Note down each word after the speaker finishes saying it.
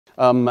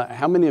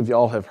How many of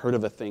y'all have heard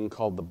of a thing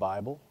called the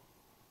Bible?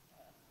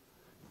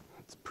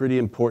 It's a pretty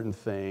important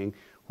thing.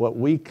 What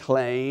we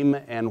claim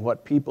and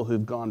what people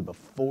who've gone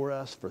before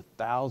us for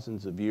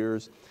thousands of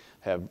years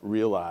have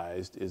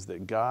realized is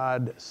that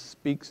God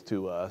speaks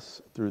to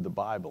us through the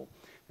Bible.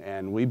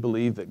 And we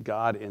believe that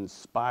God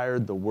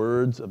inspired the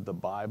words of the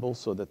Bible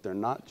so that they're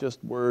not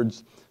just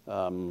words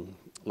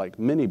like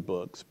many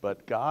books,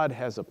 but God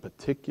has a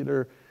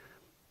particular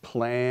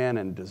plan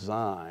and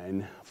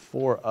design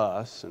for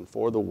us and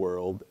for the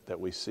world that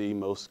we see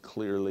most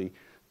clearly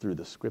through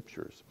the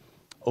Scriptures.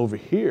 Over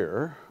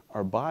here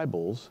are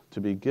Bibles to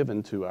be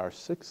given to our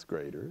sixth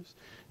graders,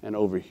 and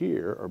over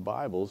here are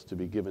Bibles to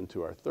be given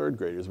to our third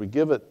graders. We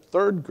give it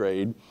third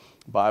grade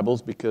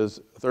Bibles because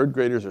third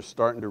graders are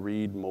starting to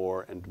read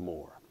more and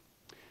more.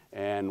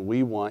 And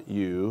we want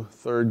you,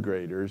 third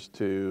graders,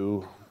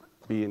 to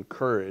be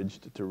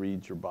encouraged to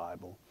read your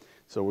Bible.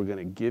 So we're going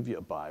to give you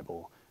a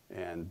Bible,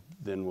 and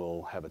then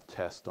we'll have a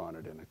test on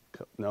it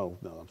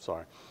I'm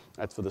sorry.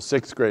 That's for the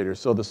sixth graders.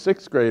 So the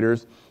sixth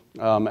graders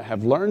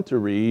have learned to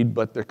read,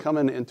 but they're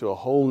coming into a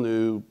whole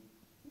new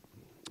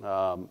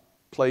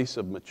place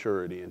of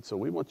maturity. And so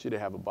we want you to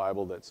have a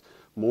Bible that's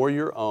more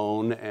your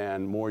own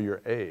and more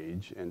your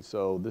age. And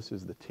so this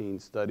is the Teen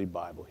Study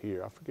Bible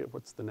here. I forget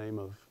what's the name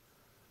of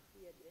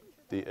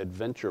the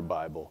Adventure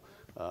Bible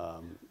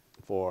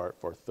for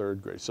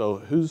third grade. So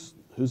who's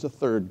a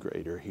third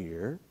grader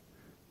here?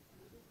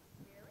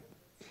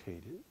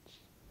 Cadence.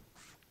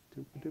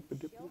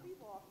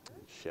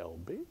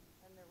 Shelby.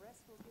 And the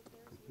rest will get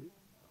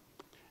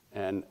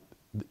theirs.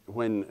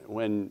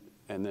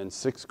 And then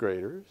sixth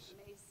graders.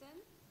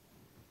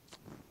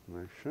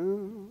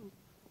 Mason.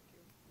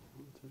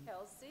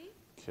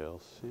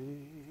 Kelsey.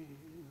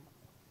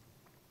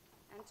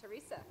 And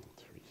Teresa.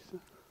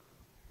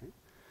 Okay.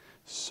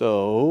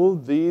 So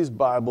these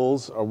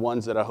Bibles are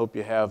ones that I hope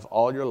you have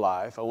all your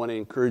life. I want to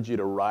encourage you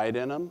to write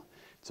in them.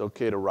 It's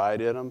okay to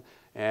write in them.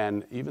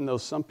 And even though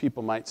some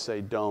people might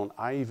say don't,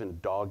 I even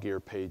dog-ear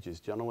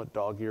pages. Do you know what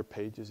dog-ear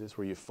pages is?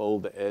 Where you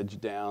fold the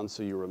edge down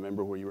so you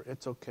remember where you were.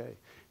 It's okay.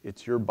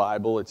 It's your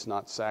Bible. It's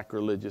not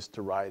sacrilegious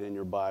to write in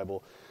your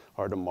Bible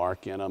or to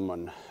mark in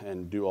them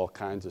and do all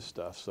kinds of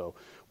stuff. So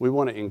we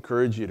want to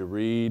encourage you to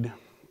read.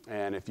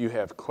 And if you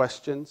have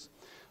questions,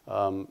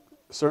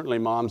 certainly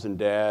moms and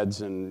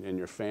dads and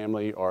your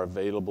family are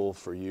available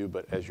for you.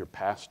 But as your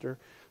pastor,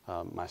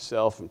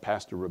 myself and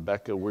Pastor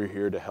Rebecca, we're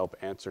here to help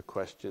answer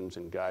questions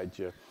and guide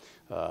you.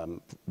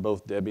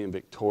 Both Debbie and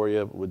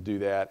Victoria would do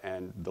that,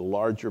 and the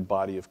larger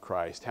body of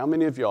Christ. How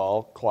many of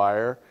y'all,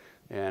 choir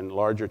and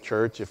larger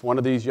church, if one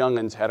of these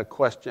young'uns had a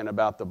question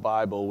about the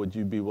Bible, would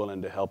you be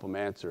willing to help them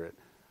answer it?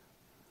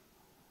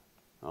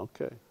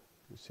 Okay,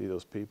 you see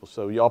those people.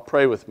 So y'all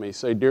pray with me.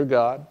 Say, Dear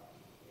God,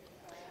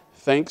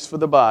 thanks for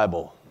the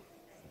Bible.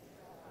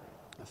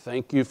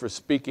 Thank you for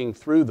speaking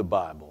through the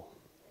Bible.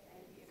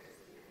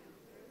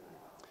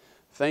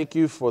 Thank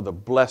you for the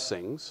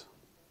blessings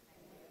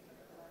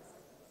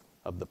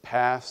of the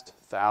past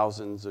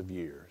thousands of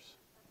years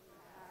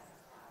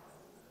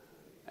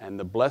and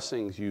the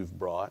blessings you've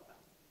brought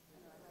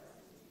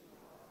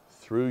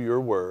through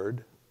your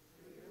word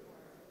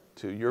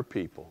to your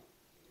people.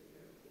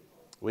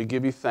 We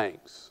give you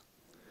thanks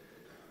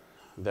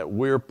that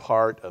we're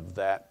part of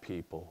that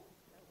people,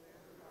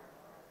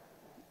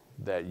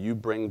 that you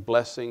bring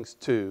blessings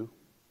to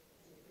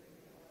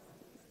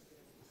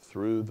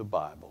through the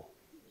Bible.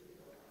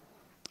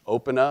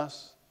 Open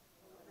us,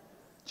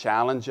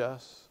 challenge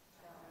us,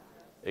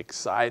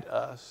 excite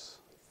us,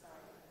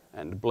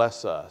 and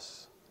bless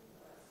us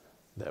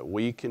that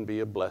we can be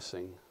a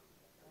blessing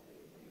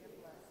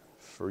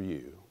for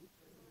you.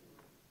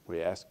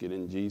 We ask it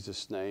in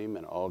Jesus' name,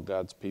 and all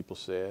God's people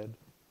said,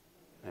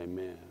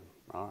 amen.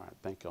 All right,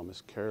 thank y'all.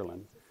 Miss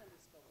Carolyn,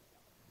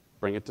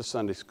 bring it to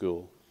Sunday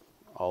school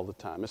all the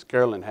time. Miss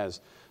Carolyn has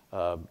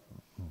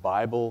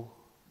Bible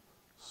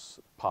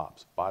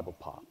Pops.